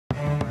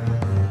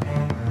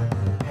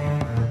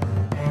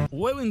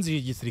Wewe nzi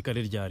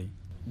igisirikare ryari?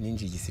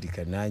 Ninji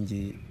igisirikare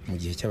nanjye mu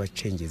gihe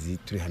cy'abacengezi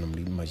turi hano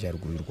muri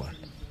majyaruguru y'u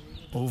Rwanda.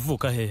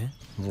 Uvuka hehe?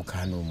 Mvuka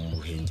hano mu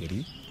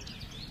Ruhengeri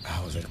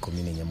aho zari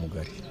komine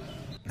Nyamugari.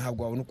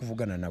 Ntabwo wabona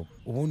kuvugana nawe.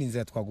 Ubundi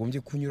inzira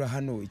twagombye kunyura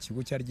hano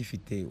ikigo cyari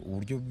gifite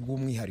uburyo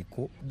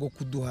bw'umwihariko bwo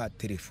kuduha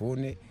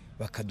telefone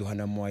bakaduha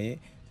na moye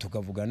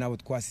tukavuga nabo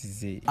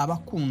twasize.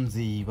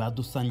 Abakunzi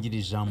badusangira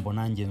ijambo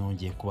nanjye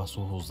nongeye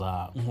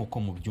kubasuhuza nkuko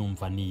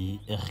mubyumva ni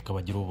Eric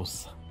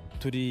Bagirubusa.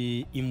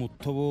 Turi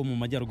imutobo mu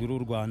majyaruguru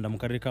y'u Rwanda mu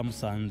karere ka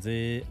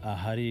Musanze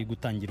ahari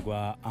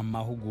gutangirwa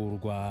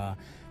amahugurwa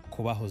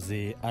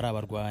kubahoze ari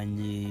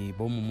abarwanyi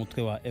bo mu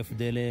mutwe wa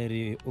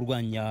Fdlr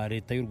urwanya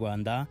leta y'u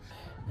Rwanda.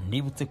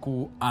 Nibutse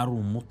ko ari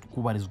umutwe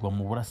ubarizwa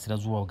mu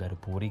burasirazuba bwa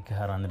Repubulika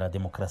Iharanira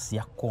Demokarasi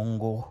ya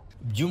Kongo.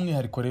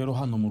 By'umwihariko rero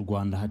hano mu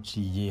Rwanda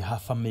haciye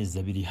hafi amezi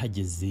abiri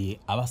hageze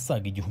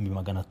abasaga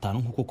 1500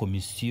 nkuko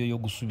komisiyo yo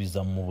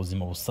gusubiza mu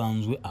buzima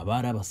busanzwe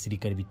abari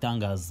abasirikare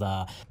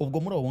bitangaza. Ubwo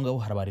muri abo ngabo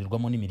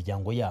harabarirwamo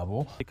n'imiryango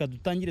yabo. Reka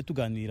dutangire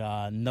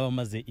tuganira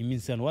n'abamaze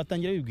iminsi hano.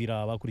 Watangira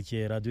bibwira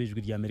abakurikiye radio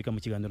Ijwi rya Amerika mu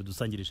kiganiro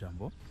dusangira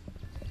ijambo.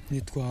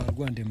 Nitwa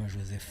Rwanda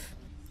Joseph.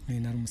 Ni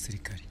nari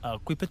umusirikare.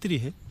 Ku ipeti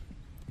rihe?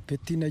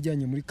 Ipeti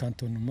najyanye muri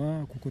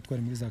kantonoma kuko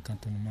twari muri za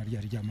kantonoma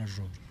rya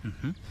major.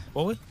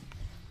 Wowe?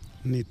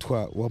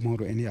 Nitwa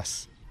Wamoro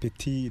Elias.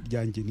 Peti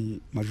ryanjye ni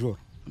major.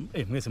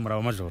 Mwese muri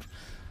aba major.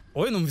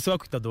 Wowe numvise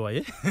bakwita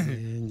doye?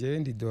 Nje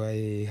ndi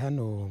doye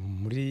hano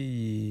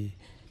muri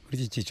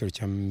iki cyiciro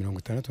cya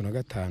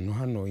 65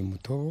 hano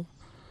imutobo.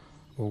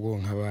 Ubwo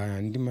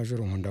nkaba ndi major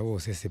nkunda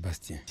bose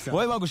Sebastien.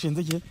 Wowe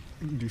bagushinze iki?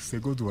 Ndi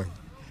sego doye.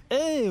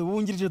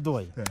 Wungirije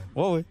doye.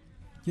 Wowe?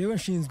 Yewe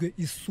nshinzwe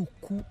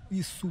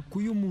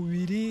isuku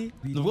y'umubiri.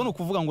 Nubwo no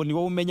kuvuga ngo ni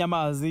wowe umenya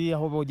amazi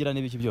aho bogira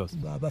n'ibiki byose.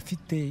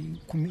 Bafite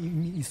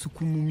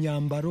isuku mu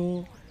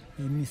myambaro,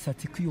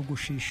 imisatsi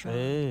kwiyogoshesha.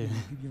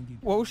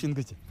 Wowe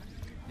ushinzwe iki?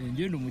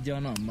 Nje ndi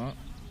umujyanama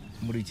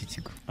muri iki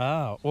kigo.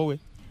 Wowe?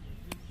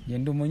 Nje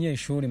ndi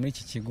umunyeshuri muri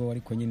iki kigo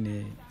ariko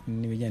nyine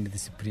n'ibijyanye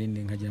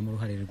discipline nkagira mu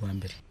ruhare rwa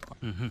mbere.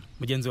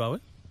 Mugenzi wawe?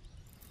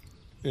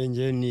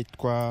 Nje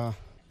nitwa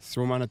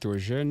Sibomana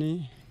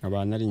Theogene.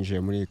 Abana rinjiye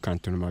muri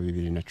kantonoma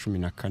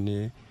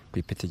 2014 ku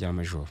ipeti rya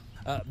major.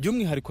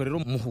 By'umwihariko rero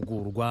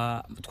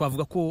muhugurwa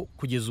twavuga ko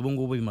kugeza ubu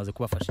ngubu bimaze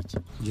kubafasha iki?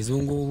 Kugeza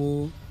ubu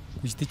ngubu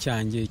ku giti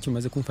cyanjye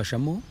kimaze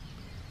kumfashamo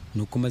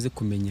nuko maze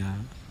kumenya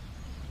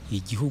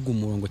igihugu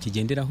umurongo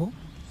kigenderaho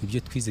ibyo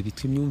twize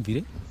bitwa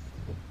imyumvire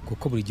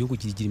kuko buri gihugu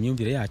kigira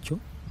imyumvire yacyo.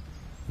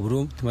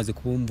 Uburo tumaze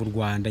kubumva u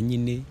Rwanda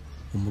nyine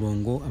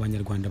umurongo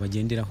abanyarwanda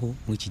bagenderaho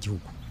muri iki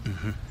gihugu.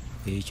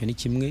 Icyo ni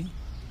kimwe.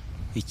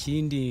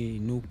 Ikindi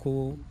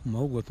nuko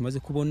mahugurwa tumaze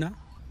kubona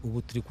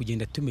ubu turi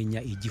kugenda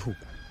tumenya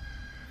igihugu.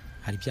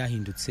 Hari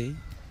byahindutse,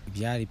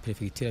 byari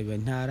prefecture biba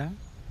ntara,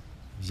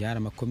 byari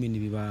amakomini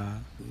biba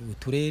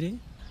uturere,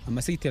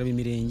 amasegitera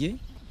b'imirenge,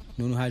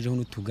 none hajeho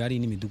n'utugari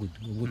n'imidugudu.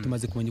 Ubu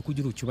tumaze kumenya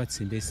kugira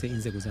ucyubatse mbese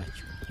inzego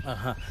zacyo.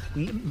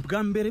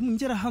 Bwa mbere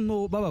ngera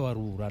hano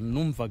bababarura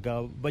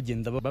numvaga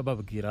bagenda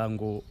bababwira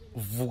ngo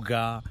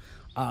vuga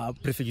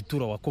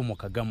prefecture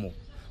wakomokagamo.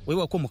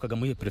 Wewe wakomokaga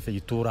muri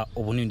prefecture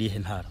ubu ni ndihe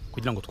ntara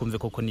kugira ngo twumve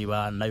koko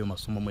niba nayo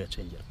masomo mu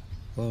yacengera?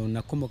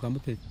 Nakomoka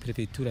muri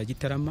prefecture ya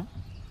Gitarama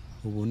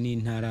ubu ni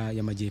ntara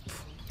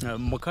y'amajyepfo.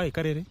 Mu kahe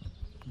karere?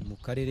 Mu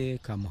karere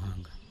ka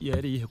Muhanga.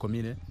 Yari yihe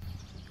komine?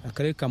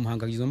 Akarere ka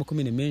Muhanga gizwemo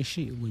komine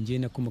menshi ubu ngiye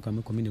nakomoka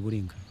muri komine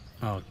Buringa.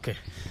 Okay.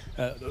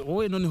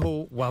 Wowe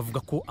noneho wavuga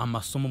ko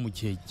amasomo mu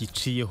gihe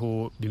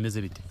giciyeho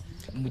bimeze bite?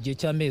 Mu gihe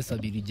cy'amezi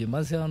abiri giye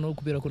maze hano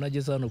kubera ko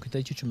nageze hano ku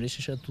itariki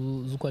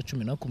 16 z'ukwa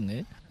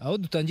 11 aho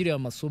dutangiriye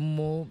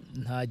amasomo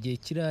nta gihe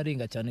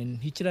kirarenga cyane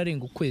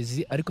ntikirarenga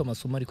ukwezi ariko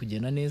amasomo ari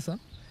kugenda neza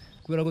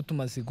kubera ko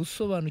tumaze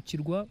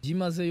gusobanukirwa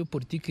byimaze yo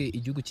politike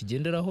igihugu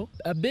kigenderaho.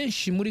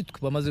 Abenshi muri twe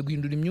bamaze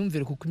guhindura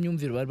imyumvire kuko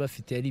imyumvire bari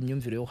bafite ari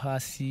imyumvire yo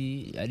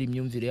hasi, ari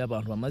imyumvire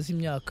y'abantu bamaze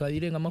imyaka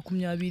irenga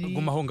 20.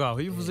 Guma aho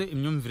ngaho yivuze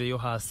imyumvire yo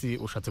hasi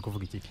ushatse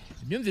kuvuga iki?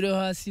 Imyumvire yo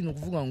hasi no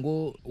kuvuga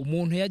ngo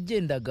umuntu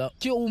yagendaga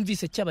cyo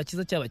wumvise cyaba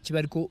kiza cyaba kiba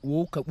ariko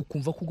wowe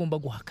ukumva ko ugomba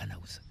guhakana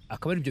gusa.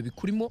 Akaba ari byo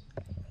bikurimo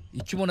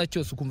icyo ubona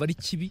cyose ukumva ari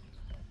kibi.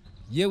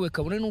 Yewe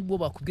kabone nubwo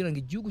bakubwira ngo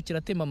igihugu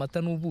kiratema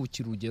amata n'ubuki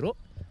rugero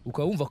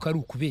ukawumva ko ari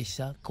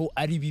ukubeshya ko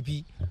ari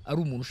bibi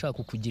ari umuntu ushaka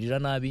kukugirira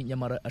nabi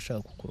nyamara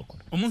ashaka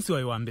kukurokora. Umunsi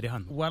wawe wa mbere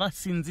hano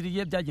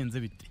warasinziriye byagenze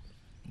bite?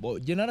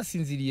 Je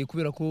narasinziriye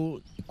kubera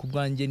ko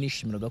kubwanjye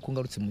nishimiraga ko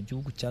ngarutse mu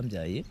gihugu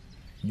cyambyaye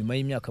nyuma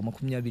y'imyaka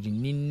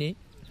 24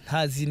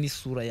 ntazi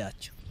n'isura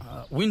yacyo.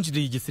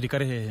 Winjiriye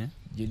igisirikare hehe?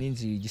 Je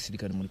ninjiriye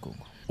igisirikare muri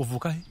Kongo.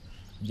 Uvuka he?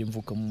 Je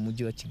mvuka mu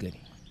mujyi wa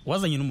Kigali.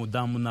 Wazanye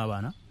n'umudamu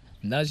n'abana?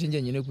 Naje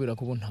njyenyine kubera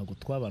ko bo ntago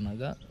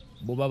twabanaga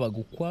bo babaga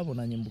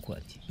ukwabonanye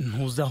mbukwaki.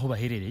 Ntuzi aho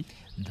baherereye?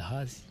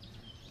 Ndahazi.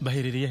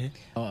 Baherereye he?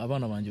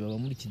 Abana banje baba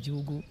muri iki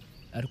gihugu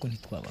ariko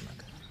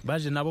ntitwabanaga.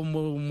 Baje nabo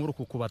muri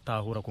uku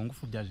kubatahura ku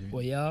ngufu byaje?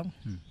 Oya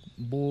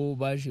bo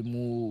baje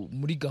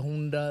muri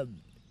gahunda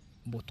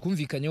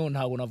twumvikanyeho,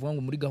 ntabwo navuga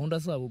ngo muri gahunda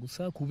zabo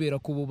gusa kubera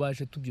ko bo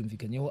baje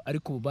tubyumvikanyeho,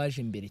 ariko bo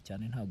baje imbere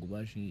cyane,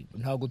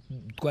 ntabwo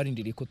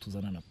twarindiriye ko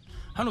tuzana nabo.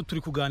 Hano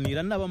turi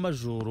kuganira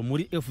n'abamajoro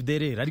muri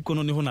Fdlr, ariko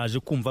noneho naje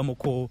kumvamo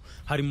ko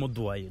harimo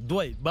duwaye.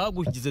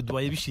 Bagugize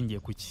duwaye bishingiye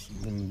kuki?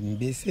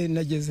 Mbese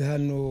nageze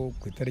hano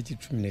ku itariki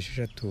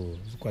 16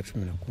 z'ukwa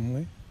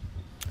 11.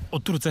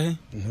 Uturutse he?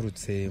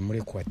 Nturutse muri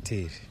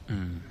Equateur.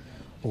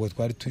 Ubwo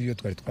twari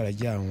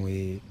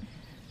twarajyanywe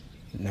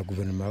na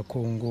guverinoma ya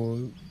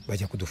Kongo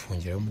bajya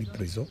kudufungira muri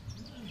prison.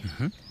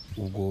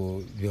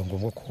 Ubwo biba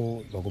ngombwa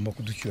ko bagomba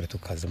kuducyura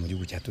tukaza mu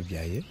gihugu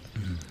cyatubyaye.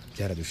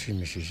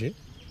 Byaradushimishije.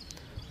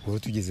 Ubwo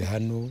tugeze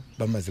hano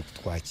bamaze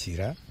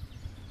kutwakira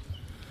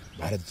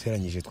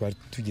baraduteranyije, twari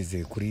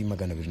tugeze kuri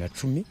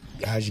 210.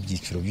 Haje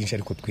ibyiciro byinshi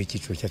ariko twe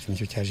icyiciro cyacu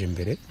nicyo cyaje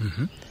mbere.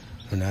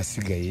 None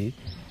hasigaye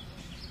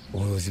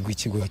ubuyobozi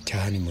bw'ikigo cya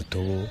hano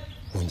Mutobo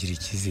bongera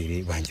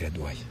icyizere bangira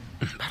duwaye.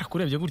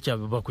 Barakurebye gutya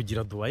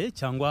bakugira duwaye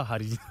cyangwa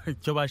hari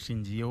icyo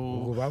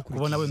bashingiyeho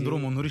kubona wenda uri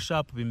umuntu uri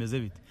sharp bimeze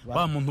bite?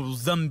 Wa muntu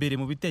uza mbere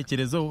mu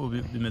bitekerezo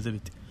bimeze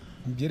bite?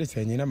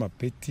 Byerekeranye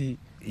n'amapeti,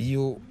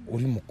 iyo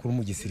uri mukuru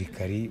mu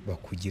gisirikari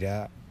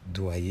bakugira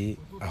duwaye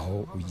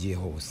aho ugiye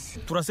hose.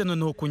 Turase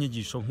noneho ku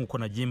nyigisho nk'uko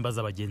nagiye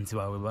mbaza abagenzi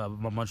bawe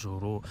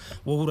b'amajoro,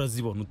 wowe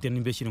urazibona ute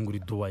n'imbeshyire ngo uri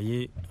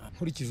duwaye?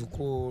 Nkurikije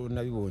uko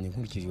nabibonye,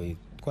 nkurikije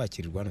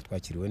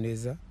twakiriwe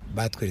neza,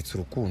 batweretse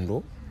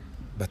urukundo,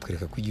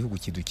 batwereka ko igihugu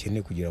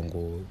kidukeneye kugira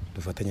ngo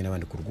dufatanye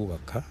n'abandi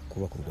kubaka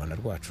u Rwanda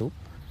rwacu.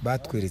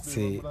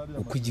 Batweretse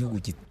uko igihugu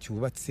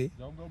cyubatse,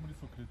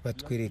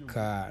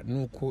 batwereka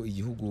nuko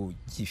igihugu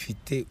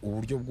gifite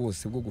uburyo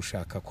bwose bwo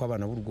gushaka ko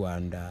abana b'u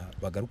Rwanda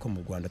bagaruka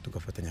mu Rwanda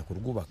tugafatanya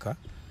kurwubaka.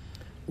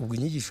 Ubwo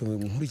inyigisho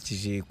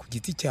nkurikije ku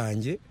giti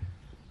cyanjye,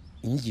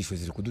 inyigisho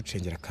ziri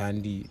kuducengera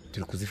kandi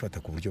turi kuzifata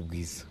ku buryo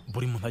bwiza.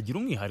 Buri muntu agira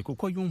umwihariko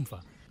uko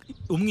yumva.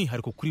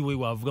 Umwihariko kuri we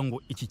wavuga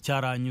ngo iki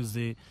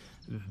cyaranyuze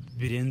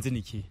birenze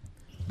niki?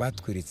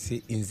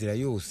 Batweretse inzira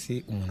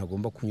yose umuntu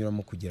agomba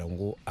kunyuramo kugira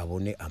ngo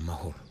abone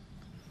amahoro.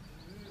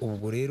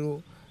 Ubwo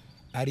rero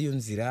ariyo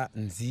nzira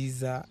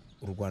nziza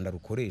u Rwanda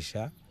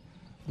rukoresha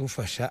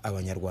rufasha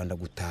abanyarwanda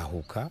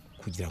gutahuka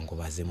kugira ngo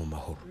baze mu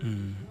mahoro.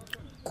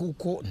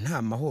 Kuko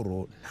nta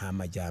mahoro nta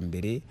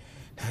majyambere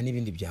nta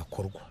n'ibindi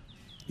byakorwa.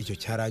 Icyo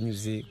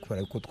cyaranyuze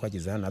kubera ko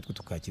twageze hano natwe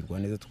tukakirwa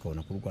neza,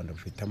 tukabona ko u Rwanda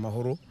rufite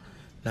amahoro.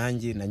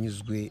 Nanjye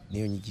nanyuzwe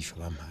n'iyo nyigisho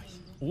bampaye.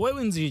 Wowe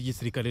winjiye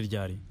igisirikare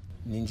ryari?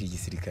 Ninjiye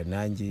igisirikare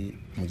nanjye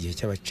mu gihe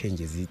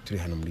cy'abacengezi turi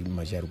hano muri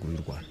majyaruguru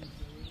y'u Rwanda.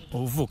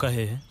 Uvuka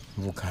hehe?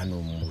 Mvuka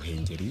hano mu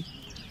Ruhengeri,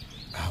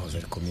 aho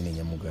ari komine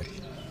Nyamugari.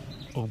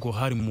 Ubwo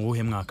hari mu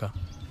wuhe mwaka?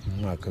 Mu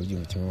mwaka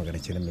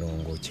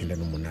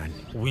w'1998.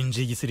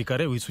 Winjiye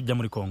igisirikare wisujya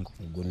muri Kongo?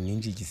 Ubwo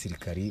ninjiye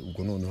igisirikare,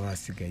 ubwo noneho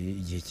hasigaye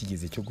igihe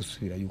kigeze cyo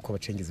gusubira, yuko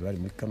abacengezi bari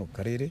muri kano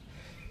karere.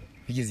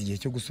 Bigeze igihe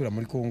cyo gusura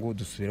muri Kongo,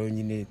 dusubiraho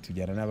nyine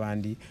tujyana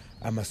n'abandi.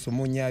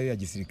 Amasomo nyayo ya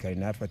gisirikare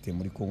nafatiye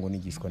muri Kongo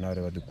nigishwa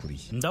n'abari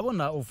badukuriye.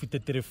 Ndabona ufite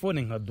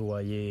telefone nka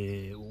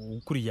duwaye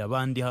ukuriye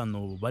abandi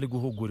hano bari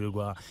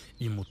guhugurirwa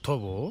i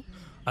Mutobo,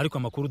 ariko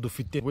amakuru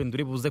dufite wenda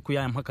uri buze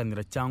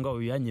kuyampakanira cyangwa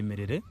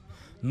uyanyemerere,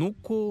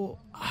 nuko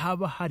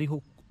haba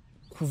hariho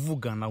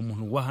kuvugana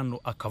umuntu wa hano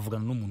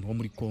akavugana n'umuntu wo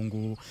muri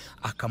Kongo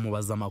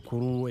akamubaza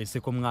amakuru, ese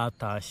ko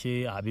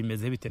mwatashye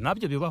abimeze bite?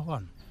 Nabyo bibaho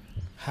hano?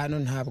 Hano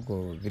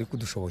ntabwo biri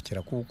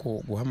kudushobokera,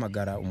 kuko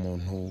guhamagara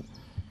umuntu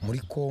muri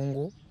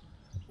Kongo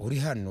uri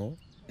hano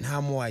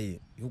nta muwaye,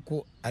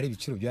 yuko ari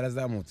ibiciro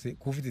byarazamutse.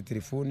 Kuba ufite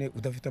telefone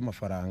udafite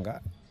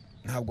amafaranga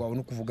ntabwo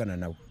wabona kuvugana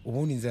nawe.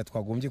 Ubundi inzira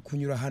twagombye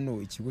kunyura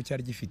hano, ikigo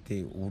cyari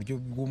gifite uburyo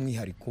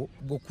bw'umwihariko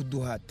bwo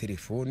kuduha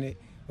telefone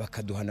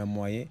bakaduha na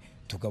muwaye,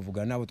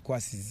 tukavugana nabo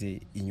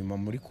twasize inyuma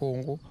muri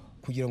Kongo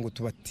kugira ngo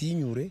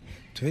tubatinyure,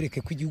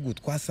 tubereke ko igihugu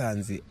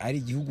twasanze ari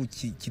igihugu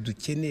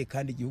kidukeneye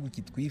kandi igihugu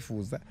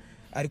kitwifuza,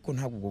 ariko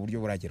ntabwo ubwo buryo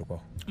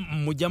buragerwaho.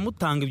 Mujya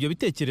mutanga ibyo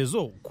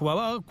bitekerezo kuba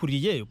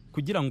bakuriye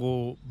kugira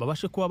ngo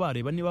babashe kuba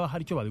bareba niba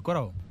hari icyo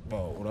babikoraho?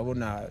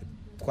 Urabona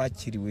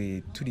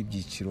twakiriwe turi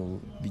ibyiciro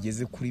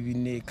bigeze kuri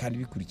 4 kandi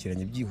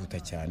bikurikiranye byihuta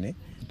cyane.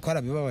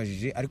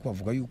 Twarabibabajije, ariko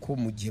bavuga yuko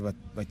mu gihe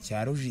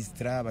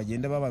bacyarojistra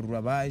bagenda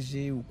babarura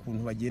baje,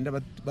 ukuntu bagenda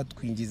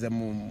batwinjiza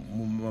mu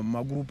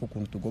magrupe,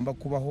 ukuntu tugomba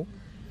kubaho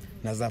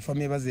na za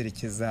famille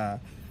bazerekeza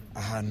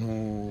ahantu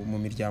mu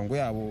miryango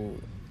yabo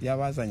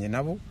yabazanye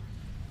nabo.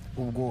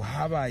 Ubwo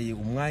habaye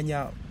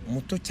umwanya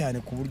muto cyane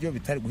ku buryo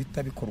bitari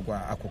guhita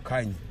bikorwa ako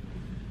kanya.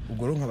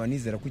 Ubwo rero nkaba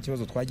nizera ko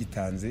ikibazo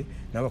twagitanze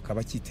nabo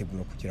bakaba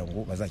cyitegura kugira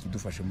ngo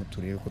bazakidufashe mu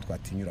turere ko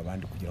twatinyura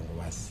abandi kugira ngo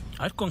base.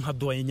 Ariko nka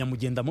duwaye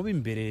nyamugenda mu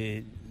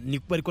bimbere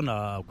niko ariko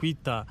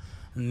nakwita,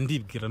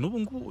 ndibwira n'ubu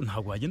ngubu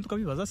ntabwo wagenda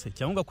ukabibaza se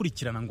cyangwa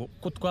ugakurikirana ngo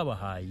ko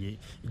twabahaye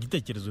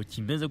igitekerezo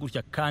kimeze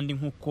gutya kandi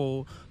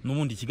nk'uko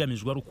n'ubundi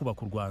kigamijwe ari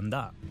ukubaka u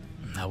Rwanda,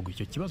 ntabwo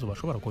icyo kibazo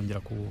bashobora kongera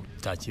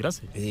kutakira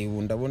se?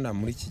 Ubu ndabona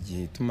muri iki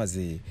gihe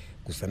tumaze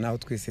gusa naho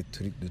twese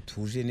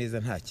dutuje neza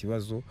nta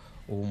kibazo.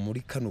 Ubu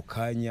muri kano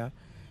kanya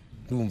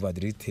ndumva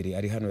directeur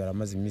ari hano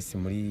yaramaze iminsi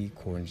muri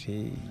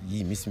konje,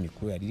 iyi minsi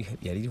mikuru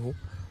yaririho.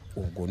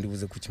 ubwo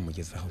ndibuze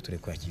kukimugezaho ture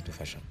ko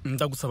yakidufasha.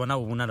 Ndagusaba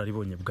nawe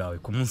ubunararibonye bwawe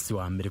ku munsi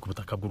wa mbere ku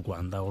butaka bw'u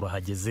Rwanda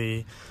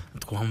urahageze,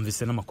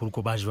 twumvise n'amakuru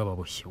ko baje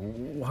bababoshye.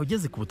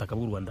 Wahageze ku butaka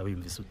bw'u Rwanda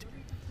wiyumvise ute?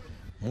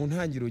 Mu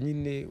ntangiro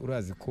nyine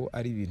urazi ko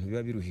ari ibintu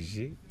biba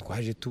biruhije,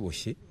 twaje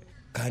tuboshye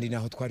kandi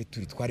naho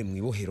twari mu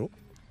ibohero,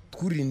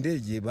 twurira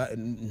indege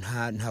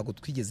ntago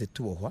twigeze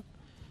tubohwa,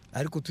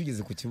 ariko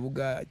tugeze ku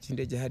kibuga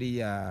cy'indege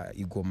hariya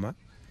Igoma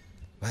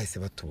bahise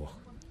batuboha.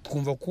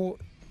 Twumva ko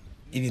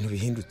ibintu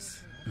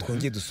bihindutse,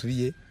 twongeye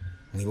dusubiye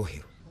mu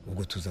ibohero.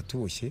 Ubwo tuza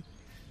tuboshye,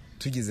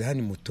 tugeze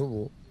hano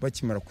Mutobo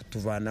bakimara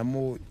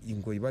kutuvanamo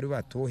ingoyi bari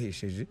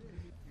batubohesheje,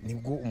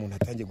 nibwo umuntu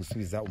atangiye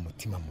gusubiza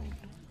umutima mu nda.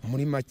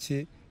 Muri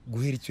make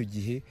guhera icyo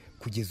gihe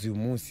kugeza uyu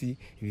munsi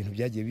ibintu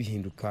byagiye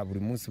bihinduka buri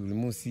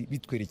munsi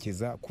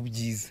bitwerekeza ku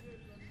byiza.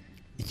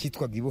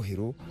 Icyitwaga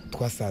ibohero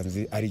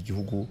twasanze ari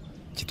igihugu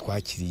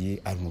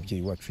kitwakiriye, ari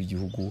umubyeyi wacu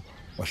w'igihugu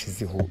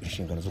washizeho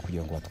inshingano zo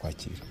kugira ngo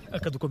batwakire.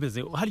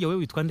 Akadukomeze, hariya wewe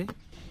witwa nde?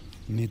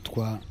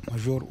 Nitwa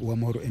Major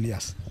Uwamahoro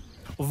Elias.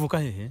 Uvuka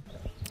hehe?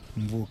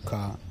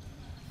 Mvuka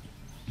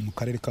mu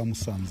karere ka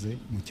Musanze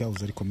mu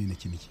cyahoze ari komine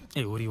Kinigi.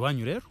 Uri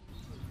iwanyu rero?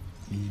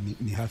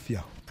 Ni hafi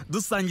yaho.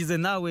 Dusangize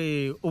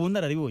nawe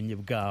ubunararibonye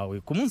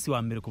bwawe ku munsi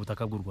wa mbere ku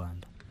butaka bw'u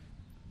Rwanda.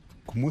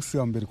 Ku munsi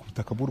wa mbere ku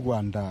butaka bw'u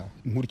Rwanda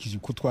nkurikije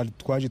uko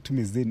twaje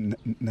tumeze,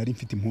 nari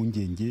mfite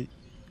impungenge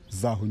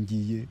zaho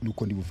ngiye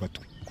nuko ndi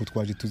bufatwe, uko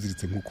twaje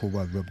tuziritse nk'uko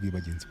babwiye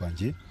bagenzi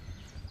banjye.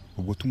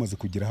 Ubwo tumaze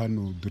kugera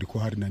hano dore ko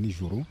hari na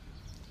nijoro,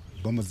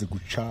 bamaze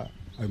guca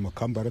ayo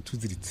makamba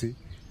yaratuziritse,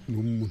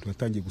 n'umuntu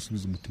watangiye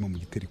gusubiza umutima mu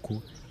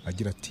gitereko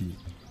agira ati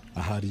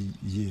ahari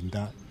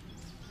yenda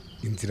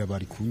inzira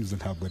bari kunyuza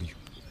ntabwo ariyo.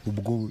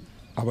 Ubwo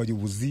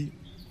abayobozi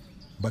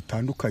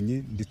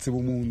batandukanye ndetse bo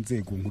mu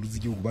nzego nkuru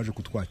z'igihugu baje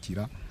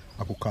kutwakira,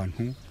 ako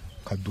kantu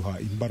kaduha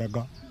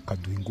imbaraga,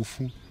 kaduha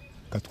ingufu,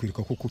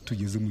 katwereka ko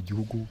tugeze mu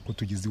gihugu, ko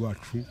tugeze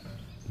iwacu.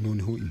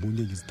 Noneho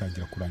impungenge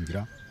zitangira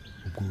kurangira,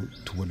 ubwo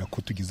tubona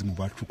ko tugeze mu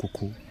bacu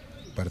koko,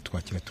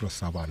 baratwakira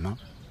turasabana,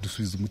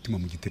 dusubiza umutima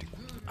mu gitereko.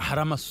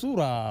 Hari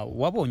amasura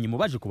wabonye mu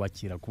baje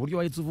kubakira ku buryo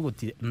wahise uvuga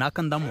uti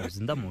naka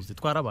ndamuzi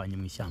twarabanye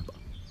mu ishyamba?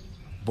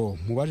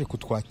 Mu baje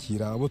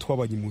kutwakira abo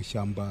twabanye mu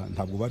ishyamba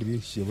ntabwo bari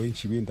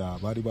benshi benda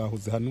bari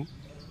bahoze hano,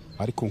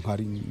 ariko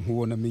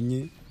nkubona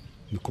amenye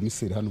ni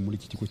komiseri hano muri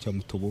iki kigo cya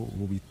Mutobo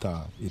ubu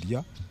bita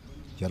Elia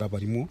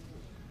yarabarimo,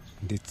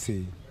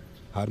 ndetse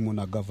harimo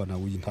na gavana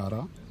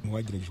w'intara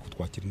wagerageje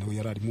kutwakira nawe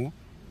yararimo,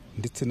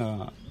 ndetse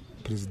na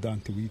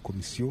presidente w'iyi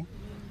komisiyo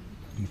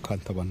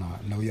Mukantabana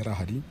nawe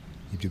yarahari.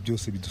 Ibyo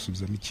byose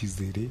bidusubizamo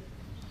icyizere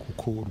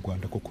kuko u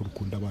Rwanda koko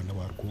rukunda abana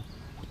barwo,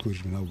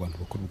 kutwejwe n'abo bantu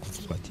bakora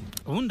ubutwakira.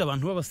 Ubundi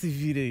abantu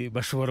b'abasivile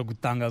bashobora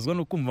gutangazwa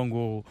no kumva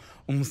ngo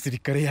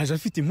umusirikare yaje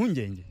afite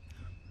impungenge,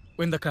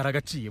 wenda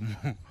karagaciyemo.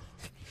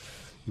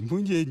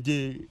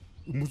 Impungenge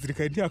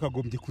umusirikare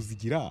ntiyakagombye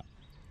kuzigira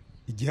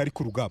igihe ari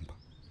ku rugamba,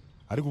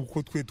 ariko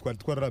kuko twe twari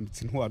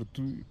twararambitse intwaro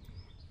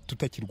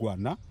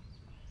tutakirwana,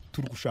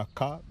 turi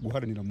gushaka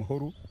guharanira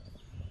amahoro.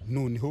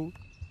 Noneho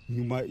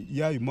nyuma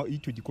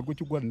y'icyo gikorwa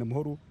cyo guharanira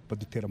amahoro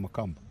badutera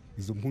amakamba.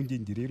 Izo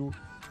mpungenge rero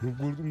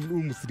nubwo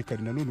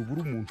umusirikare nanone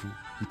ubura umuntu,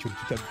 icyo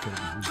kitadutera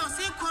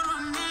impungenge.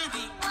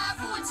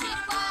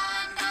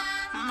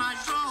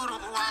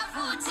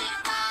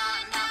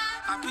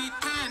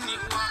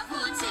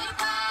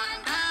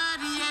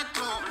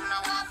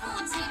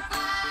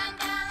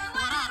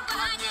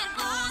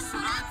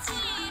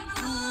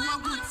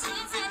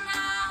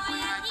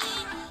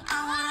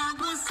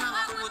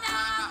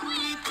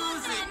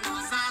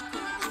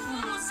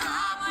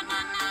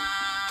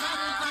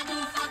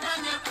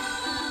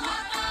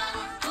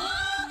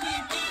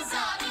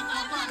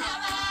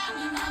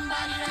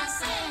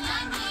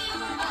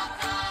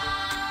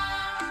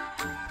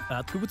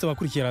 Twibutse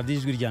abakurikira radiyo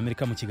Ijwi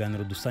ry'Amerika mu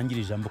kiganiro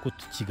dusangira ijambo ko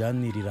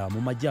tukiganirira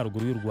mu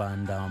majyaruguru y'u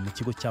Rwanda mu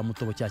kigo cya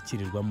Mutobo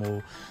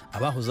cyakirirwamo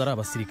abahoze ari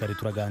abasirikare.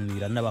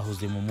 Turaganira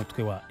n'abahoze mu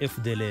mutwe wa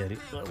Fdlr.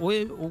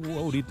 We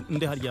uri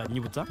nde harya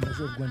nyibutsa?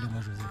 Major Rwanda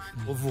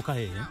Joseph. Uvuka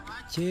hehe?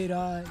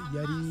 Kera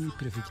yari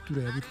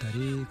prefecture ya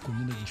Butare,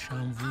 komine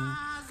Gishamvu,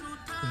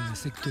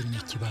 secteur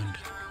Nyakibanda.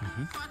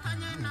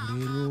 Ubu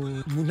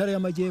rero mu ntara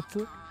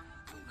y'Amajyepfo,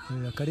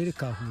 akarere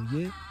ka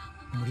Huye,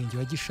 umurenge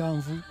wa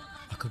Gishamvu,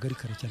 akagari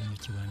karacyari mu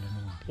Kibanda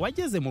n'ubundi.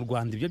 Wageze mu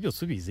Rwanda ibyo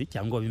byose ubizi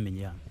cyangwa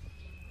wabimenye hano?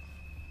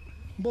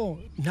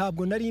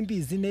 Ntabwo nari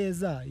mbizi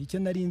neza, icyo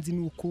nari nzi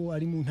nuko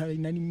ari mu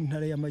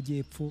ntara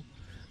y'Amajyepfo,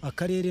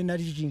 akarere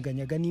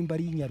narijinganyaga nimba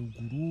ari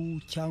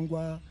Nyaruguru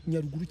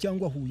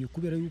cyangwa Huye,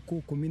 kubera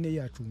yuko komine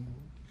yacu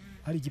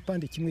hari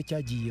igipande kimwe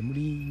cyagiye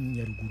muri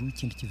Nyaruguru,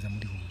 ikindi kiza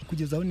muri Huye.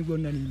 Kugeza aho nibwo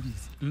nari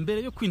mbizi.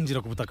 Mbere yo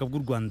kwinjira ku butaka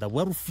bw'u Rwanda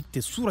wari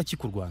ufite sura ki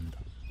ku Rwanda?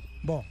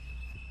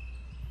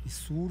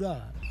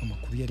 Isura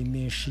amakuru yari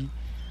menshi,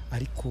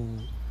 ariko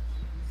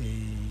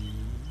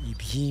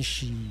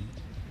ibyinshi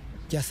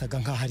byasaga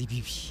nk'aho ari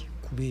bibi,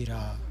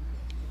 kubera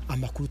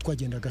amakuru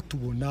twagendaga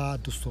tubona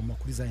dusoma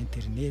kuri za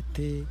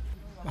interinete,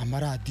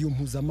 amaradiyo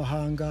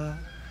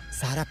mpuzamahanga,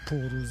 za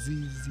raporo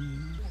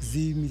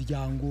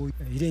z'imiryango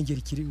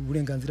irengera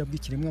uburenganzira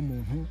bw'ikiremwa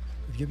muntu.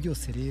 Ibyo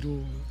byose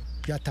rero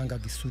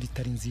byatangaga isura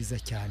itari nziza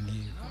cyane.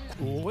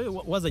 wowe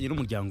wazanye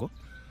n'umuryango?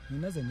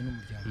 Ninazanye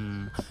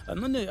n'umuryango.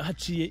 None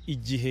haciye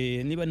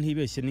igihe niba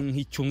ntibeshye ni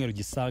nk'icyumweru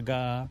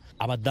gisaga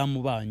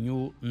abadamu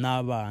banyu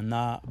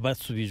n'abana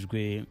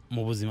basubijwe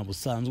mu buzima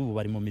busanzwe, ubu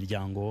bari mu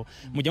miryango,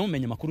 mujya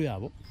mumenya amakuru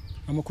yabo?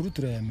 Amakuru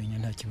turayamenya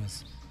nta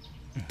kibazo,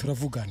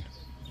 turavugana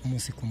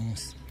umunsi ku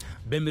munsi.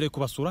 Bemerewe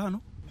kubasura hano?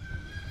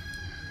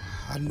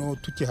 Hano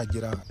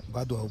tukihagera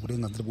baduha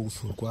uburenganzira bwo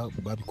gusurwa,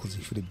 babikoze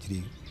inshuro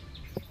ebyiri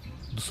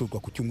dusurwa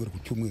ku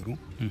cyumweru,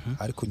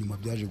 ariko nyuma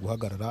byaje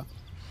guhagarara,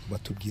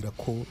 batubwira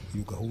ko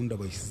iyo gahunda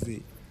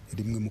bayisize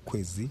rimwe mu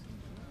kwezi,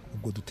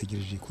 ubwo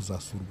dutegereje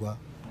kuzasurwa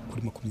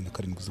kuri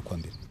 27 z'ukwa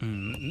mbere.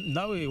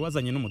 Nawe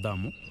wazanye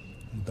n'umudamu?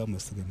 Umudamu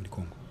yasigaye muri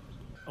Kongo.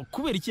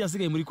 Kubera iki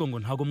yasigaye muri Kongo?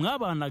 Ntabwo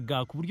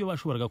mwabanaga ku buryo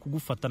bashoboraga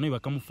kugufata nawe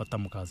bakamufata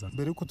mukaza?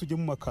 Mbere yuko tujya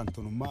mu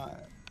makantonoma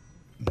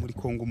muri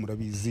Kongo,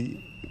 murabizi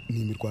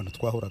ni imirwano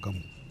twahoragamo,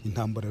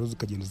 intambara rero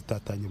zikagenda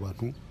zitatanya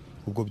abantu,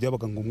 ubwo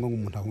byabaga ngombwa ngo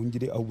umuntu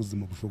ahungire aho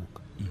ubuzima bushoboka.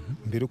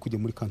 Mbere yo kujya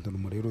muri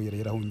kantonoma rero yari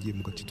yarahungiye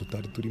mu gace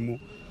tutari turimo,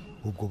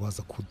 ubwo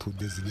baza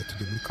kutudezinya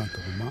tujya muri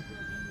kantonoma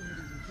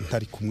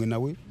ntari kumwe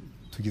nawe.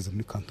 Tugeze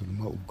muri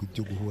kantonoma, ubwo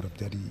ibyo guhora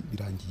byari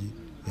birangiye,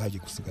 yaje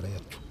gusigara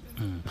yacu.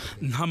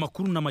 Nta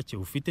makuru na make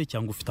ufite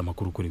cyangwa ufite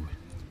amakuru kuri we?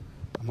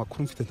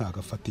 Amakuru mfite ntago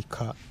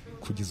afatika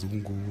kugeza ubu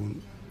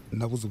ngubu,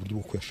 nabuze uburyo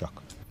bwo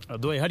kuyashaka.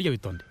 Doye harya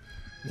bitonde.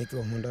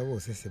 Nitwa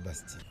Nkundabose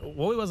Sebastien.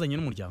 Wowe wazanye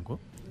n'umuryango?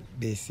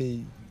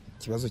 Bese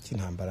ikibazo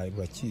cy'intambara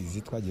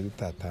bakizi, twagiye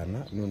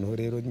dutatana, noneho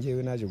rero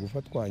ngewe naje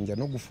gufatwa njya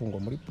no gufungwa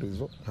muri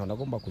prison, nta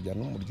nagomba kujya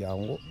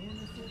n'umuryango,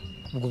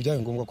 ubwo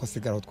byabaye ngombwa ko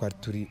asigara aho twari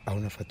turi, aho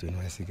nafatiwe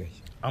naho yasigaye.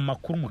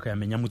 Amakuru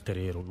mukayamenya mute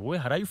rero? Wowe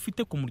harayo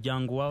ufite ku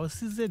muryango wawe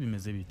size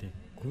bimeze bite?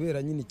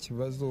 Kubera nyine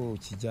ikibazo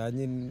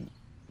kijyanye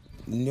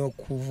no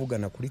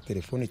kuvugana kuri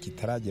telefone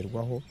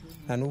kitaragerwaho,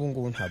 nta n'ubu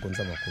ngubu ntago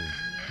nzi amakuru.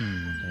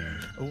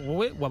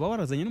 Wowe waba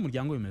warazanye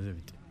n'umuryango bimeze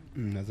bite?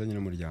 Nazanye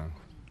n'umuryango.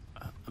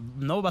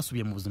 Nabo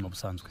basubiye mu buzima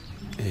busanzwe?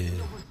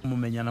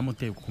 Mumenyana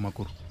mute ku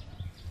makuru?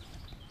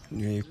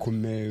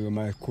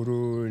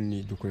 Makuru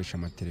ni dukoresha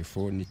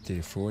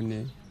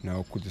telefone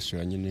naho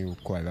kudusura nyine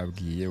uko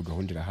bababwiye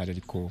gahunda irahari,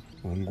 ariko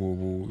ubu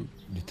ngubu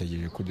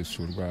dutegereje ko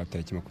dusurwa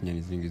tariki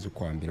 27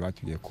 z'ukwa mbere,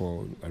 batubwiye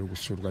ko ari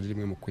gusurwa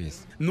rimwe mu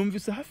kwezi.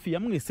 Numvise hafi ya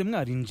mwese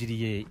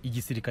mwarinjiriye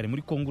igisirikare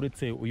muri Kongo,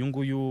 uretse uyu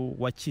nguyu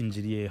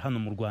wakinjiriye hano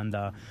mu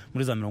Rwanda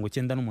muri za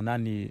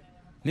 98,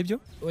 nibyo?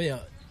 Oya,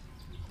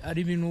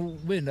 ari ibintu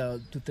wenda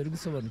tutari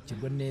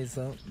gusobanukirwa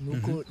neza,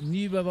 nuko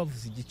niba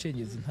bavuze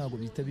igicengezi ntabwo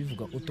bita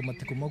bivuga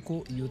automatically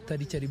ko iyo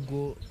tariki ari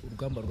bwo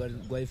urugamba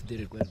rwa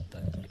Fdlr rwari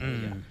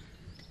rutangiye.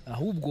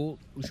 Ahubwo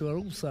ushobora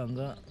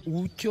gusanga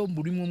ucyo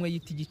muri umwe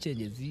yita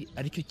igicengezi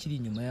aricyo kiri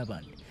inyuma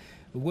y'abandi.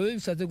 Ubwo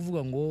bishatse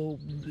kuvuga ngo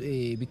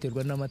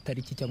biterwa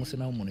n'amatariki cyangwa se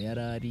naho umuntu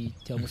yarari,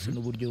 cyangwa se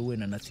n'uburyo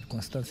wenda na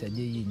circumstance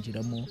yagiye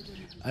yinjiramo,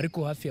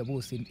 ariko hafi ya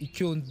bose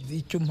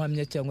icyo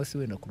mpamya cyangwa se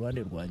wenda ku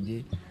ruhande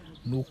rwanjye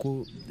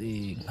nuko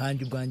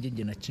nkanjye ubwanjye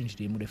nge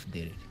nacinjiriye muri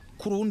Fdlr.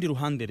 Ku rundi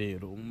ruhande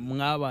rero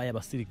mwabaye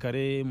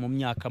abasirikare mu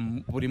myaka,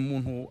 buri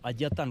muntu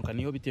agiye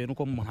atandukaniyeho bitewe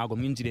nuko ntago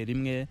mwinjiriye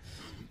rimwe,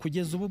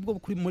 kugeza ubu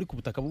bwo muri ku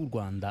butaka bw'u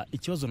Rwanda.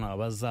 Ikibazo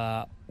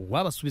nababaza,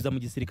 wabasubiza mu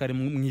gisirikare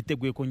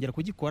mwiteguye kongera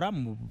kugikora?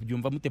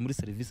 Byumva mute muri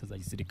serivisi za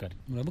gisirikare?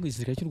 Muravuga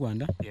igisirikare cy'u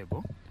Rwanda?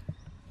 Yego.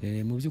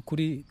 Mu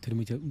by'ukuri turi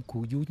mu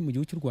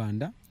gihugu cy'u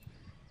Rwanda.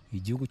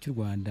 Igihugu cy'u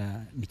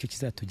Rwanda nicyo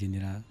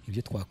kizatugenera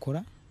ibyo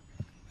twakora,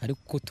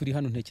 ariko turi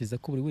hano ntekereza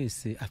ko buri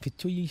wese afite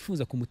icyo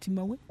yifuza ku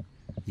mutima we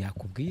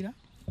yakubwira.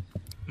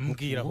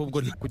 Mbwira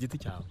ahubwo ku giti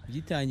cyawe.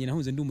 Gitangiye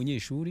nahunze ndi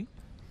umunyeshuri,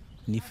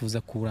 nifuza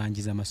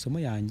kurangiza amasomo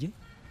yanjye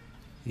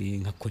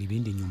nkakora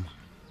ibindi nyuma,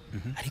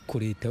 ariko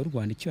leta y'u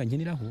Rwanda icyo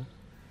yankeneraho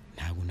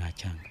ntabwo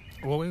nacyanga.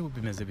 Wowe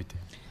bimeze bite?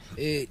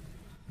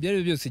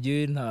 Byari byose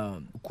giye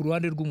ku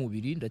ruhande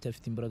rw'umubiri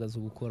ndacyafite imbaraga zo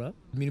gukora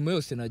imirimo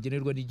yose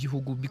nagenerwa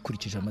n'igihugu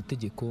bikurikije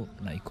amategeko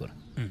nayikora.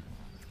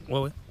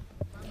 Wowe?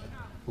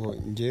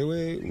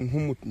 Ngewe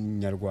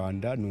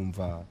nk'umunyarwanda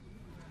numva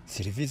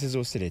serivisi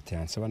zose leta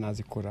yansaba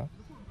nazikora,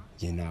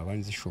 nge naba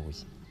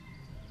nzishoboye.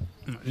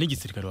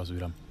 N'igisirikare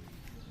wazubiramo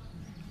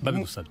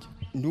babigusabye?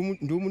 Ndi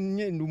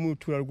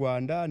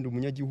umuturarwanda, ndi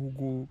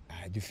umunyagihugu,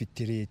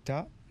 dufite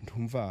leta,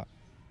 ndumva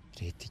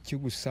leta icyo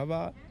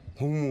gusaba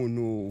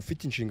nk'umuntu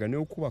ufite inshingano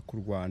yo kubaka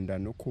u Rwanda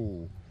no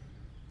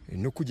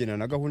kugena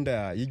na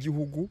gahunda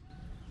y'igihugu,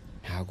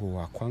 ntago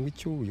wakwanga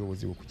icyo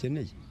ubuyobozi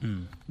bukugeneye.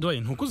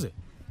 Doye ntukuze?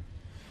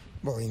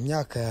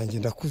 Imyaka yanjye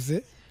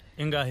ndakuze.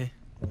 Ingahe?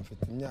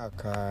 Mfite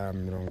imyaka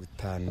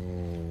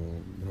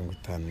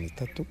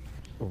 53.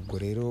 Ubwo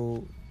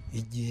rero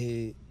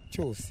igihe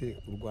cyose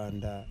u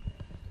Rwanda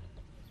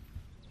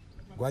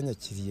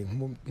rwanyakiriye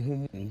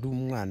nk'undi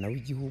umwana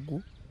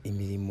w'igihugu,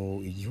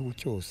 imirimo igihugu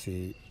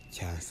cyose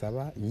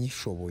cyansaba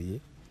nyishoboye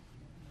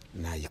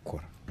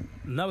nayikora.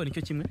 Nawe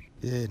nicyo kimwe?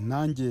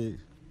 Nanjye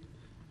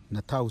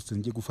natahutse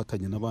ngiye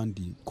gufatanya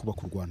n'abandi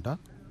kubaka u Rwanda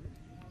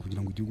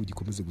kugira ngo igihugu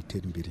gikomeze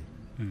gutera imbere.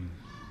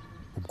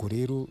 Ubwo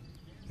rero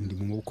ndi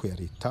mu maboko ya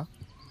leta,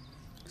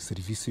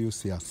 serivisi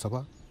yose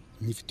yansaba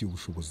nyifitiye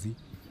ubushobozi,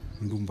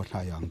 ndumva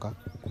ntayanga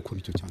kuko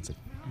nicyo cyanzanye.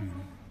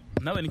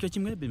 nawe nicyo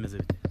kimwe bimeze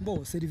bite?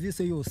 bo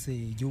serivisi yose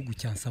igihugu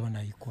cyansaba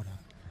nayikora,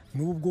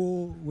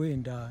 nubwo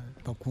wenda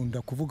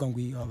bakunda kuvuga ngo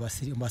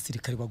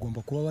abasirikare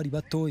bagomba kuba bari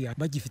batoya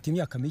bagifite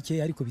imyaka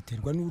mike, ariko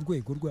biterwa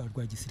n'urwego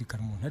rwa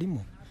gisirikare umuntu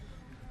arimo.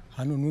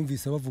 Hano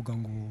numvise bavuga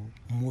ngo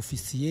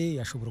umufisiye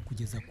yashobora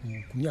kugeza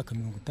ku myaka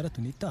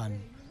 65.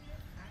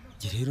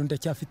 Rero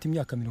ndacyafite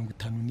imyaka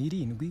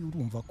 57,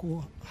 urumva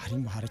ko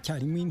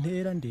haracyarimo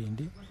intera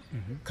ndende.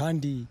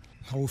 Kandi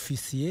nka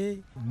ofisiye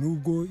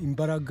nubwo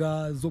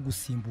imbaraga zo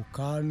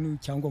gusimbuka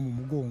cyangwa mu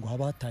mugongo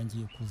haba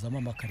hatangiye kuzamo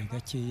amakare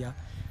gakeya,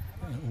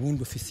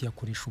 ubundi ofisiye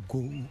akoresha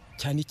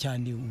cyane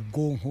cyane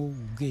ubwonko,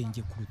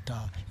 ubwenge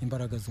kuruta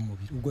imbaraga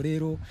z'umubiri. Ubwo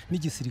rero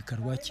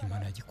n'igisirikare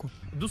wakimana gikora.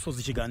 Dusoza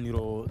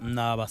ikiganiro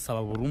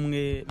nabasaba buri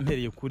umwe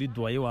mpereye kuri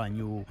duwaye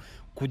wanyu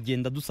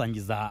kugenda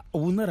dusangiza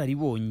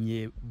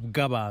ubunararibonye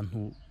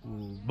bw'abantu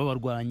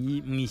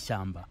b'abarwanyi mu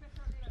ishyamba.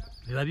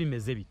 Biba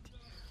bimeze bite?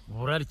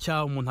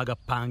 Burarya umuntu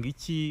agapanga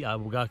iki,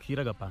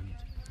 bwakira agapanga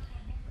iki?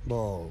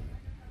 bo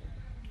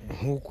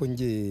nkuko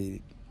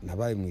nge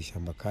nabaye mu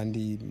ishyamba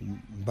kandi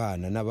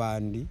mbana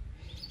n'abandi,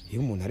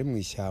 iyo umuntu ari mu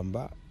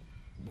ishyamba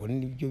bona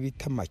nibyo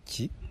bita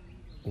maki,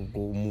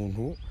 ubwo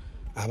umuntu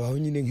abaho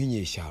nyine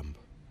nk'inyeshyamba.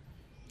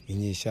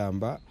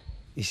 Inyeshyamba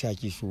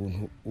ishakisha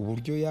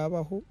uburyo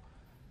yabaho,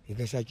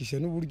 igashakisha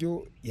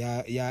n'uburyo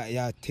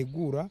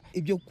yategura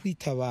ibyo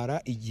kwitabara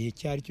igihe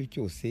icyo ari cyo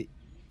cyose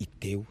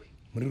itewe.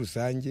 Muri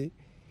rusange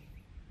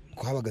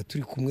twabaga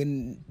turi kumwe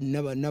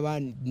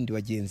n'abandi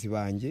bagenzi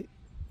banjye,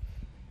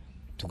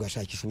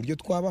 tugashakisha uburyo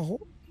twabaho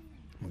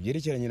mu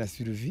byerekeranye na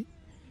survie,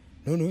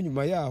 noneho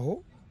nyuma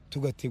yaho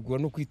tugategura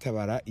no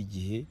kwitabara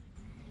igihe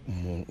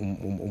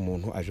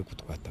umuntu aje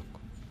kutwataka.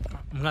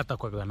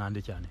 Mwatakwaga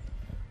nande cyane?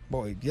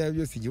 bo ibyo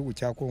byose igihugu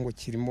cya Kongo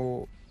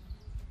kirimo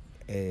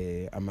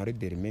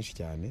amarebere menshi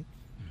cyane,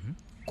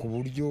 ku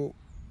buryo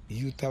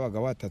iyo utabaga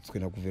watatswe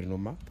na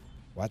guverinoma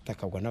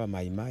watakagwa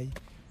n'abamayimayi,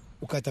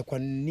 ukatakwa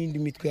n'indi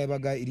mitwe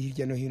yabaga iri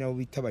hirya no hino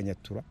bita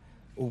abanyatura.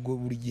 Ubwo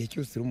buri gihe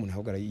cyose umuntu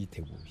ahogara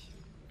yiteguye.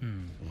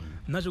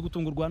 Naje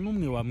gutungurwa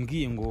n'umwe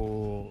wambwiye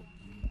ngo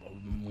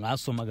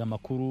mwasomaga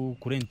amakuru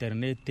kuri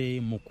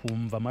interinete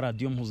mukumva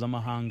amaradiyo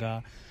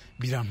mpuzamahanga,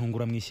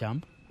 birantungura mu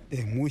ishyamba.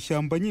 Mu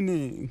ishyamba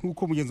nyine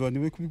nk'uko mugenzi wanjye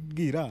we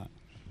kubibwira,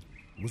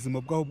 ubuzima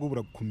bwaho bwo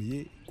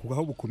burakomeye,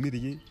 kugaho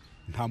bukomereye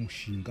nta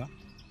mushinga,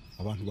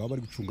 abantu baba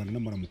bari gucungana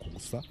n'amaramuko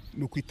gusa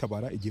no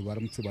kwitabara igihe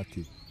baramutse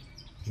bateye.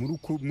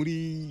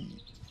 Muri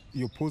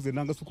iyo pose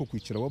nanga suko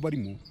kwicara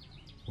wabarimo,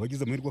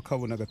 wagize amahirwe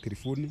akabona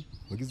agatelefone,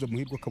 wagize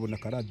amahirwe akabona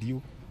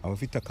akaradiyo,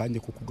 abafite akanya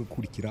ko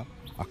kugakurikira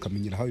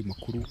akamenyera hawe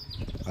makuru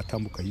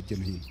atambuka hirya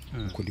no hino,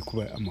 uko ndi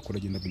kuba amakuru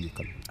agenda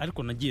amenyekana.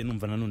 Ariko nagiye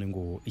numva nanone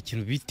ngo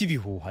ikintu bita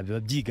ibihuha biba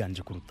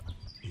byiganje kuruta.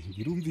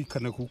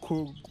 Birumvikana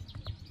kuko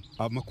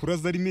amakuru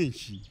azari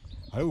menshi,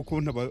 ariko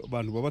kubona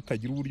abantu baba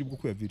batagira uburyo bwo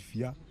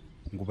kuyaverifiya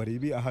ngo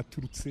barebe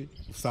ahaturutse,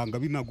 usanga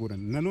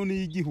binagorana. Nanone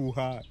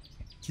y'igihuha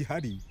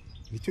kihari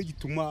nicyo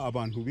gituma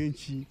abantu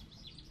benshi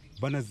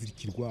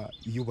banazirikirwa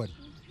iyo bari.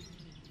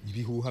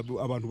 Ibihuha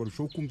abantu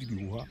barushaho kumva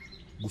ibihuha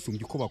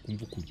gusumbya uko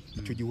bakumva ukuri.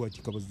 Icyo gihuha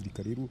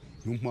kikabazirika. Rero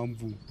niyo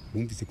mpamvu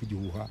bumvise ko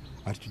igihuha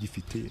aricyo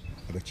gifite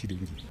agaciro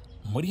ngi.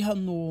 Muri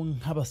hano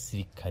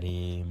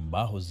nk'abasirikare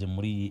bahoze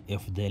muri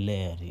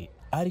Fdlr,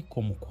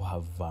 ariko mu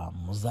kuhava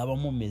muzaba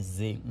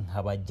mumeze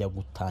nk'abajya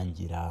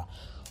gutangira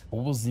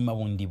ubuzima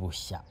bundi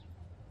bushya,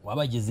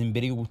 wabageze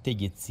imbere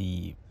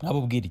y'ubutegetsi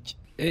mwabubwira iki?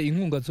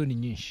 Inkunga zo ni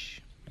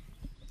nyinshi,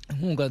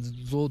 inkunga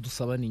zo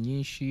dusaba ni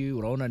nyinshi.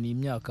 Urabona ni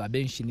imyaka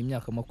benshi, ni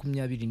imyaka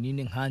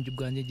 24 nkanje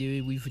ubwanjye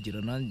giye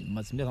wivugira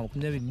maze imyaka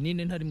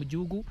 24 ntari mu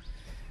gihugu.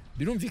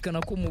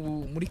 Birumvikana ko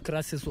muri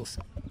classe zose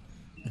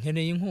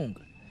nkeneye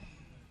inkunga.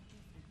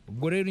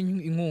 Ubwo rero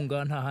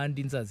inkunga nta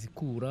handi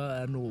nzazikura.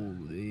 Hano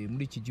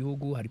muri iki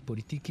gihugu hari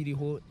politiki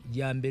iriho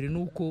ya mbere,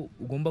 nuko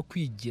ugomba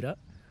kwigira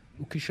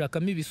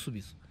ukishakamo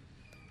ibisubizo.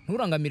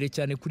 Nturangamire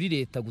cyane kuri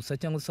leta gusa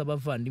cyangwa se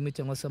abavandimwe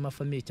cyangwa se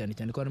amafamiye, cyane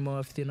cyane ko harimo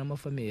abafite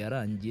n'amafamiye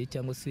yarangiye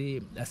cyangwa se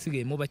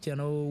asigayemo bake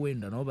nabo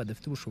wenda nabo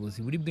badafite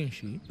ubushobozi buri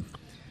bwinshi.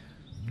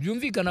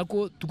 Byumvikana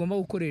ko tugomba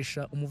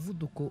gukoresha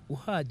umuvuduko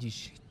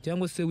uhagije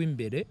cyangwa se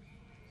w'imbere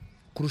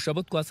kurusha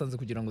abo twasanze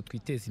kugira ngo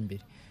twiteze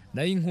imbere.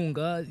 Nayo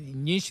inkunga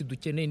nyinshi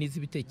dukeneye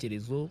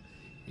n'izibitekerezo,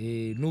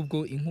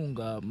 nubwo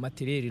inkunga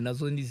materiel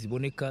nazo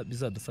niziboneka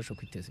bizadufasha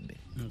kwiteza imbere.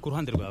 Ku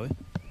ruhande rwawe?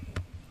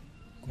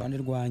 Ku ruhande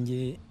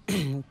rwanjye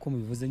nk'uko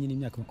mubivuze nyine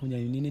imyaka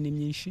 24 ni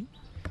myinshi.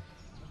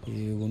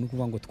 Ubona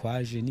ukuvuga ngo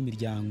twaje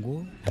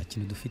n'imiryango nta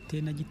kintu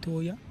dufite na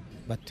gitoya.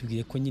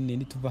 Batubwiye ko nyine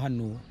nituva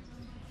hano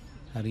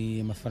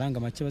hari amafaranga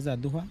make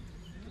bazaduha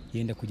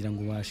yenda kugira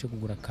ngo ubashe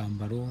kugura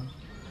kambaro,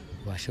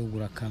 ubashe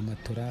kugura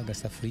kamatora,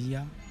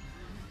 gasafuriya.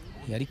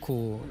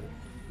 Ariko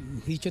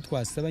nk'icyo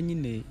twasaba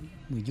nyine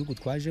mu gihugu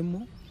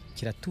twajemo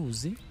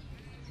kiratuzi,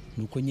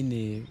 nuko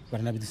nyine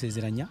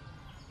baranabidusezeranya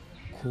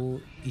ko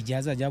igihe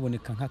hazajya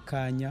haboneka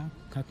nk'akanya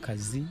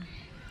nk'akazi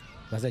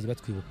bazajya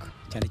batwibuka,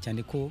 cyane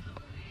cyane ko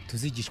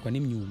tuzigishwa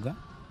n'imyuga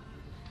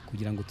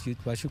kugira ngo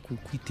tubashe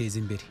kwiteza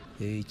imbere.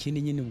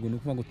 Ikindi nyine ubwo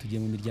nukuvuga ngo tugiye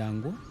mu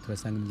miryango,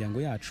 turasanga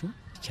imiryango yacu.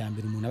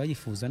 Icyambere umuntu aba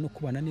yifuza no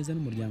kubana neza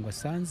n'umuryango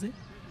asanze,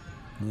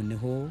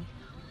 noneho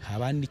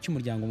haba n'icyo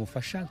umuryango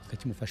umufasha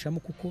tukakimufashamo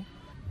kuko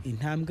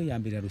intambwe ya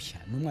mbere arushya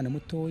n'umwana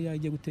mutoya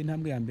igiye gutera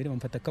intambwe ya mbere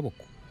bamufata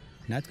akaboko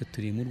natwe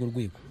turi muri urwo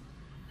rwego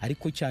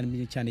ariko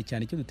cyane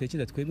icyo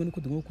dutekereza twebwe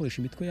nuko tugomba gukoresha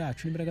imitwe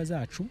yacu n'imbaraga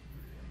zacu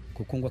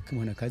kuko ngo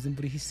akimona kazi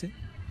imvura ihise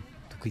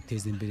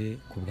tukwiteza imbere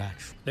ku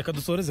bwacu. Reka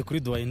dusoreze kuri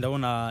Duwaye,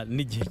 ndabona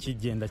n'igihe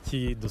kigenda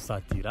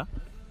kidusatira.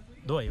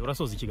 Duwaye,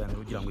 urasoza ikiganiro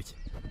ugira ngo iki?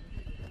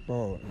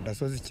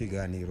 Ndasoza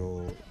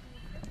ikiganiro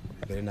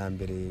mbere na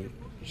mbere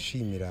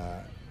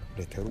nshimira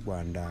leta y'u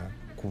Rwanda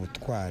ku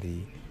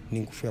butwari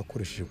n'ingufu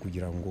yakoresheje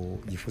kugira ngo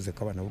yifuze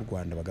ko abana b'u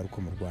Rwanda bagaruka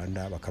mu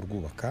Rwanda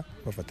bakarwubaka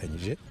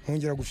bafatanyije.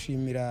 Nkongera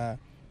gushimira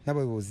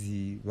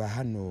n'abayobozi ba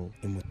hano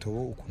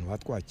Imutobo ukuntu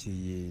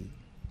batwakiriye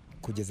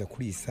kugeza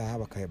kuri iyi saha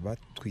bakaba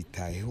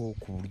batwitayeho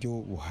ku buryo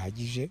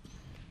buhagije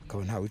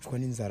akaba nta wicwa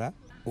n'inzara.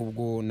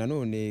 Ubwo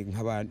nanone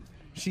nkaba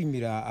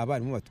nshimira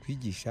abarimu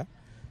batwigisha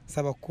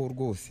saba ko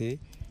rwose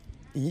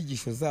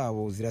inyigisho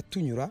zabo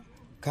ziratunyura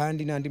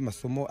kandi n'andi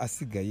masomo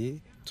asigaye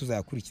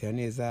tuzayakurikira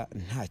neza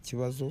nta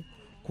kibazo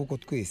kuko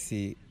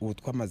twese ubu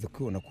twamaze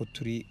kwibona ko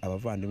turi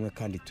abavandimwe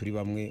kandi turi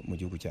bamwe mu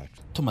gihugu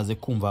cyacu. Tumaze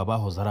kumva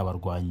abahoze ari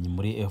abarwanyi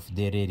muri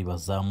Fdlr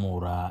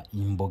bazamura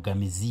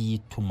imbogamizi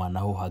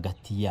y'itumanaho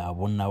hagati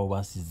yabo nabo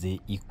basize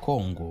i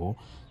Kongo,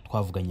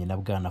 twavuganye na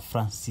Bwana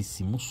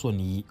Francis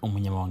Musoni,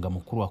 umunyamabanga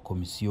mukuru wa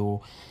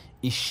komisiyo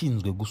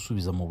ishinzwe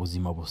gusubiza mu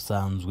buzima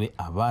busanzwe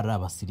abari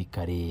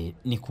abasirikare,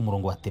 ni ku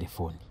murongo wa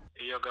telefoni.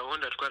 Iyo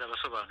gahunda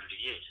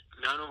twarabasobanuriye,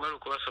 nta nubwo ari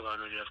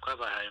ukubasobanurira,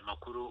 twabahaye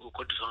amakuru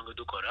uko dusanzwe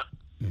dukora.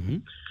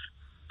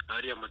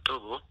 Hariya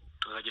Mutobo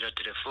tuhagira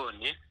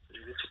telefoni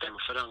zifite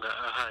amafaranga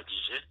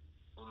ahagije,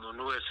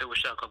 umuntu wese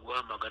ushaka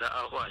guhamagara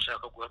aho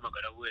ashaka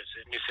guhamagara wese.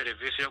 Ni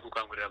serivisi yo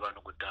gukangurira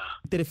abantu gutaha.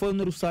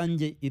 Telefone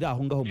rusange iri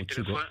aho ngaho mu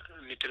kigo?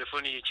 Ni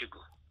telefoni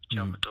y'ikigo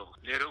cya Mutobo.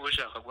 Rero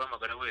ushaka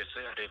guhamagara wese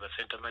areba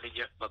Senta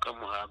Marija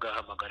bakamuha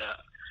agahamagara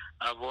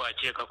abo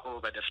akeka ko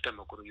badafite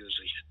amakuru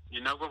yuzuye. Ni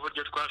nabwo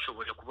buryo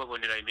twashoboye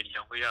kubabonera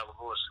imiryango yabo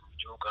bose mu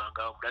gihugu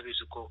ahangaha.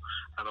 Murabizi ko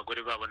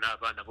abagore babo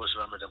n'abana bose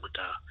bamaze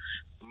gutaha.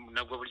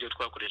 Nabwo buryo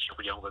twakoresheje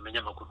kugira ngo bamenye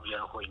amakuru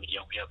y'aho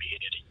imiryango yabo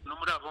iherereye. No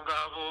muri abo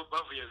ngabo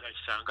bavuye za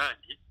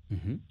Kisangani,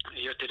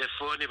 iyo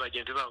telefoni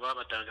bagenzi babo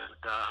babatanze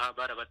gutaha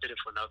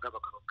barabatelefoonaga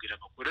bakababwira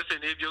amakuru. Uretse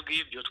n'ibyo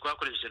ngibyo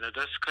twakoresheje na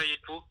za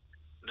Skype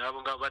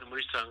nabo ngabo bari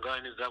muri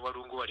Kisangani za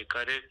Warungu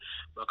Warikare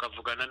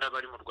bakavugana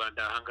n'abari mu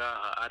Rwanda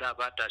ahangaha, ari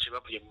abatashe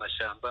bavuye mu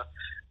mashyamba,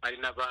 ari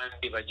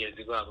n'abandi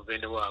bagenzi babo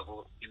bene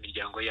wabo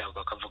imiryango yabo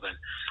bakavugana.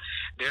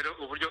 Rero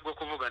uburyo bwo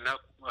kuvugana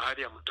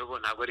hariya Mutobo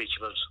ntabwo ari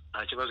ikibazo,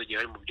 nta kibazo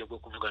gihari mu buryo bwo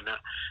kuvugana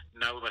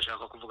nabo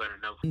bashaka kuvugana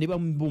nabo. Niba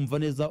bumva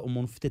neza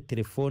umuntu ufite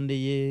telefone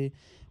ye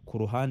ku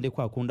ruhande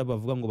kwa kunda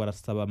bavuga ngo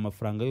barasaba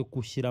amafaranga yo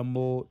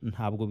gushyiramo,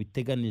 ntabwo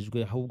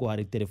biteganijwe ahubwo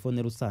hari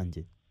telefone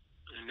rusange.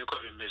 Niko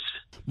bimeze.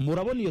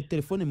 Murabona iyo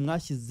telefone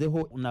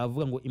mwashyizeho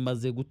navuga ngo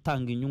imaze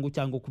gutanga inyungu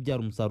cyangwa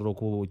kubyara umusaruro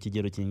ku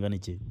kigero kingana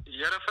iki?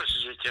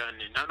 Yarafashije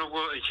cyane, nta nubwo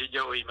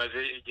ikijyaho imaze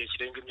igihe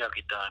kirenga imyaka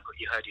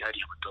 5 ihari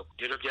hariya Mutobo.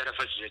 Rero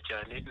byarafashije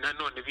cyane,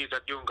 nanone biza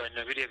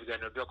byunganira biriya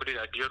biganiro byo kuri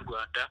radiyo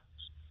Rwanda,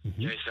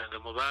 yayisanga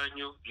mu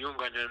banyu,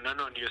 byunganira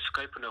nanone iyo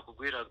Skype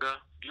nakubwiraga,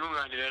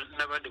 byunganira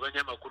n'abandi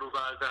banyamakuru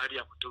baza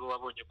hariya Mutobo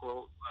wabonye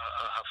ko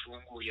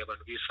hafunguye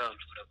abantu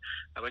bisanzura.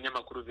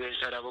 Abanyamakuru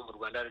benshi ari abo mu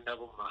Rwanda ari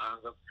nabo mu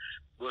mahanga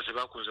bose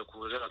bakuze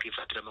kuza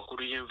bakifatira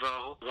amakuru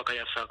y'imvaho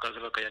bakayasakaza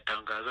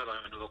bakayatangaza,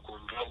 abantu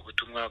bakumva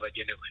ubutumwa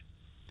bagenewe.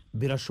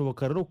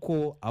 Birashoboka rero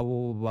ko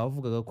abo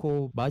bavugaga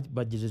ko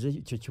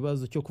bagejeje icyo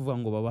kibazo cyo kuvuga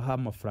ngo babaha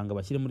amafaranga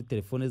bashyire muri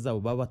telefone zabo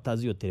baba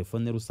batazi iyo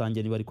telefone rusange,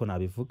 niba ariko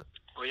nabivuga?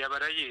 Oya,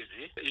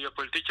 barayizi iyo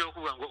politiki yo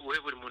kuvuga ngo uhe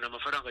buri muntu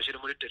amafaranga ashyire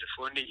muri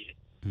telefone ye,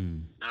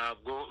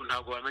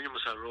 ntabwo wamenya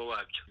umusaruro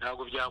wabyo.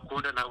 Ntabwo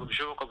byakunda, ntabwo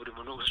bishoboka buri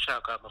muntu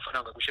ushaka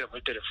amafaranga gushyira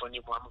muri telefone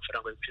ye muha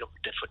amafaranga yo gushyira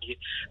muri telefone ye,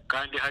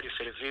 kandi hari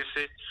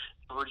serivisi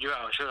n'uburyo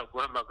abashobora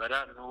guhamagara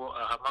n'uwo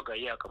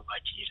ahamagaye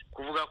akamwakira.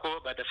 Kuvuga ko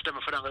badafite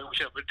amafaranga yo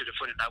gushyira muri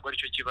telefone ntabwo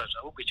aricyo kibazo,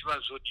 ahubwo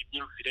ikibazo ni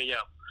imyumvire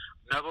yabo.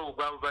 Nabo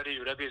ubwabo bari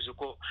urabizi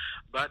ko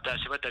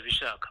batashye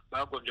batabishaka,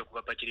 bagombye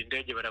kubapakira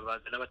indege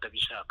barabazana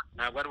batabishaka.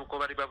 Ntabwo ari uko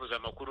bari babuze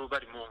amakuru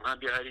bari mu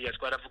nkambi hariya,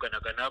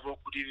 twaravuganaga nabo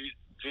kuri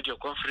video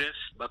conference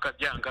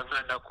bakabyanga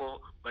nkana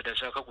ko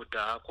badashaka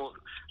gutaha, ko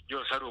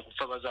byose ari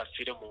ugupfa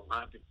bazapfire mu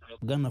nkambi.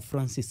 Bwana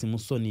Francis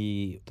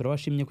Musoni,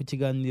 turabashimye ku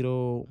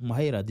kiganiro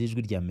muhaye radiyo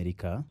Ijwi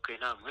ry'Amerika.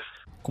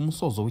 Ku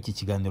musozo w'iki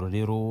kiganiro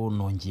rero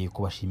nongeye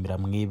kubashimira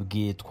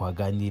mwebwe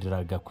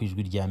twaganiriraga ku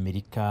Ijwi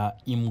ry'Amerika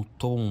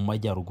Imutobo mu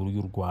majyaruguru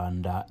y'u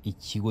Rwanda,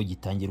 ikigo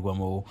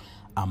gitangirwamo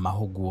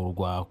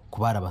amahugurwa ku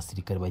bari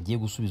abasirikare bagiye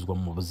gusubizwa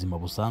mu buzima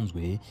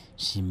busanzwe.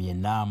 Shimiye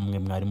namwe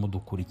mwari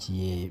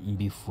mudukurikiye,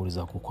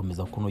 mbifuriza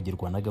gukomeza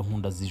kunogerwa na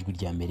gahunda z'Ijwi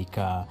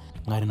ry'Amerika.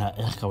 Mwari na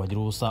Eric Kabagira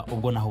ubusa,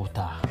 ubwo naho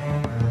utaha.